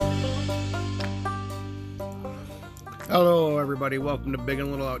Hello everybody, welcome to Big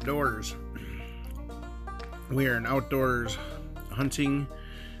and Little Outdoors. We are an outdoors hunting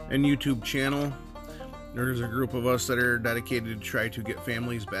and YouTube channel. There's a group of us that are dedicated to try to get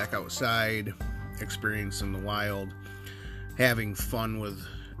families back outside, experiencing the wild, having fun with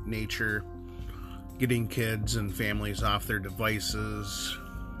nature, getting kids and families off their devices,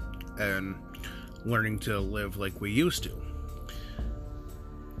 and learning to live like we used to.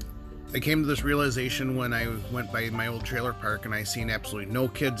 I came to this realization when I went by my old trailer park and I seen absolutely no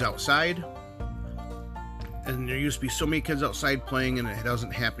kids outside. And there used to be so many kids outside playing, and it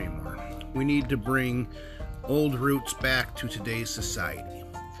doesn't happen anymore. We need to bring old roots back to today's society.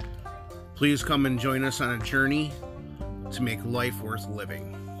 Please come and join us on a journey to make life worth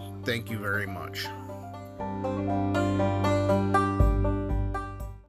living. Thank you very much.